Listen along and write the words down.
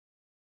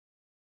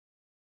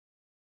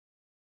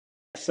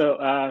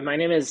My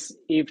name is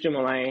Yves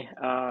Dumoulin.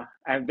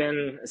 I've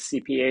been a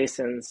CPA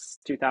since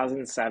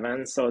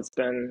 2007, so it's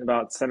been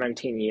about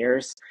 17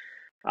 years.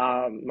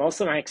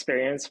 Most of my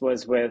experience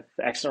was with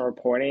external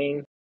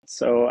reporting.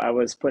 So I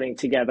was putting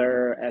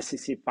together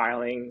SEC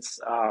filings,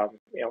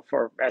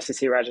 for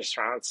SEC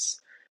registrants.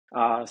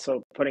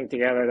 So putting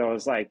together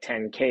those like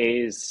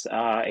 10Ks,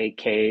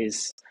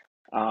 8Ks,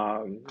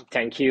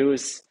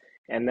 10Qs,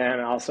 and then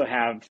I also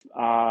have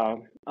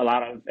a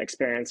lot of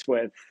experience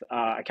with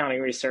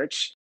accounting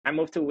research. I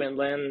moved to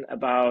Winland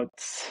about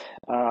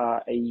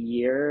a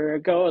year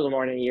ago, a little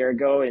more than a year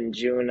ago, in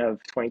June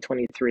of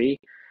 2023.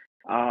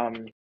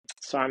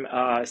 So I'm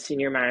a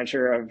senior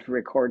manager of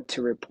record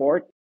to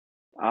report.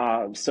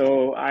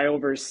 So I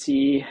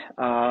oversee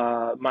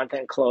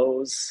month-end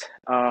close,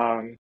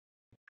 and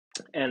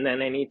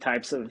then any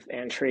types of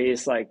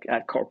entries like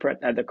at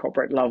the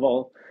corporate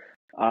level,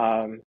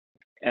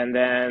 and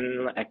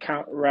then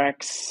account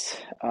recs,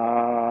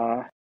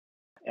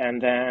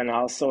 and then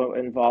also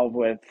involved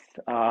with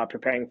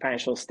preparing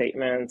financial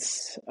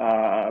statements,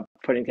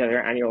 putting together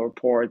annual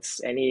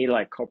reports, any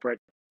like corporate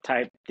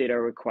type data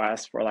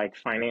requests for like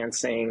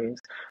financing.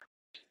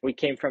 We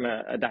came from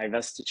a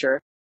divestiture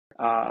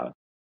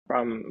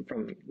from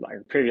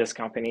our previous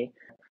company.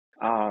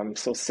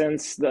 So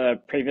since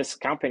the previous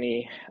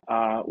company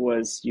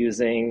was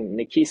using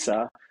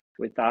Nakisa,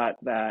 we thought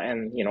that,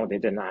 and they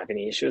didn't have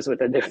any issues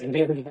with it. They were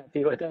very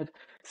happy with it.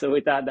 So we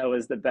thought that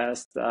was the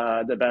best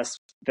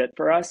fit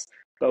for us.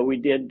 But we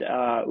did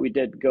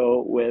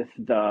go with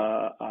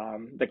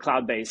the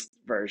cloud-based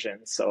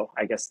version. So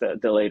I guess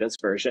the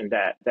latest version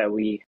that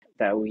we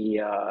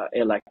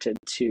elected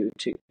to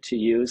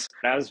use.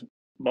 I was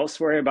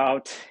most worried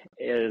about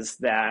is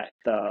that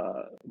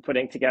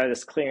putting together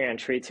this clear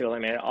entry to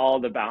eliminate all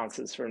the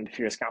balances from the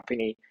previous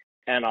company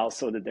and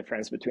also the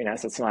difference between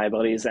assets and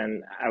liabilities.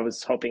 And I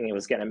was hoping it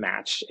was going to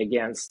match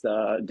against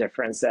the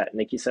difference that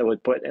Nakisa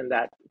would put in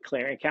that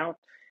clearing account.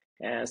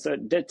 And so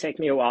it did take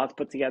me a while to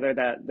put together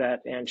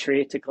that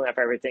entry to clean up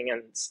everything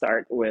and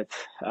start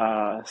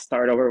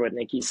over with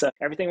Nakisa.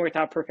 Everything worked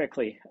out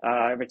perfectly.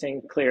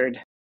 Everything cleared.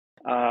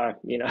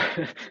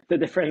 The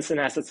difference in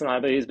assets and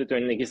liabilities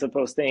between Nakisa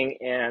posting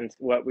and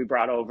what we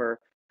brought over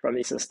from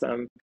the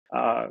system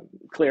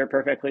clear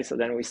perfectly. So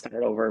then we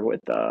started over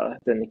with the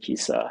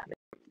Nakisa,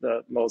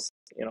 the most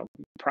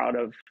proud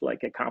of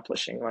like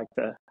accomplishing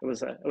it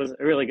was a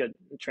really good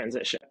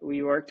transition.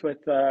 We worked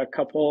with a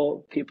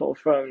couple people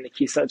from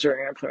Nakisa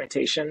during our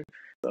implementation.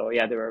 So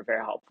yeah, they were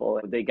very helpful.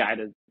 They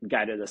guided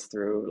us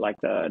through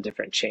like the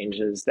different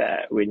changes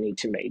that we need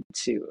to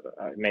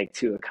make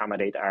to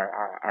accommodate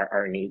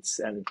our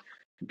needs and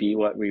be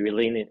what we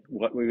really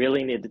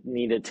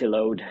needed to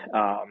load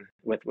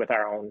with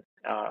our own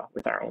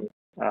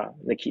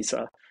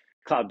Nakisa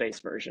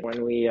cloud-based version.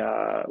 When we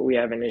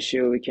have an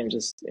issue, we can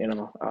just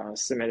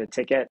submit a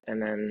ticket, and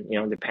then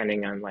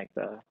depending on like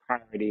the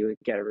priority, we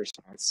get a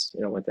response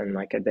within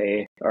like a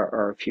day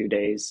or a few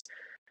days.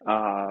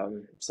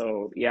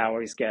 So yeah, I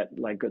always get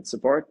like good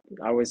support.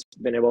 I always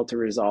been able to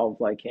resolve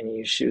like any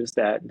issues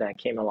that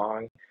came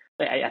along.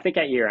 I think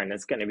at year end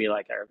it's going to be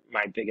like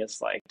my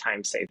biggest like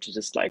time save to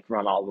just like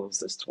run all those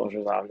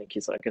disclosures out of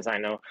Nakisa, because I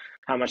know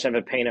how much of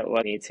a pain it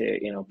was need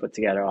to put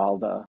together all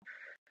the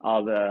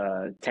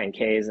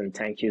 10Ks and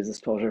 10Qs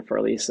disclosure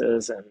for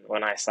leases. And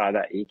when I saw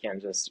that you can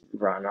just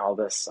run all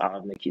this out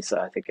of Nakisa,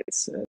 I think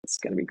it's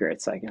going to be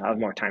great. So I can have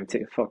more time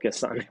to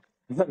focus on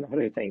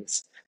other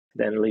things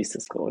than lease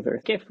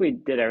disclosure. If we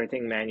did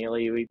everything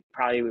manually, we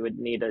would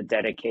need a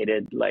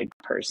dedicated like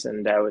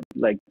person that would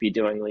like be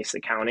doing lease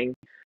accounting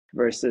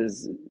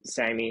versus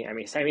Sammy. I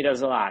mean, Sammy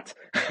does a lot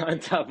on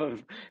top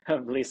of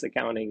lease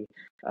accounting.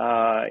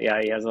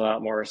 He has a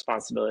lot more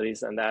responsibilities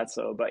than that.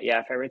 So, but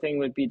yeah, if everything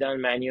would be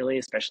done manually,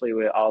 especially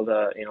with all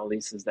the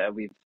leases that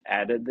we've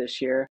added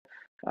this year,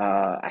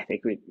 I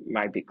think we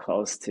might be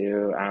close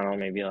to, I don't know,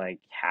 maybe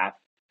like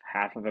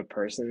half of a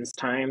person's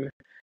time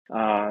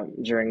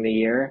during the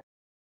year.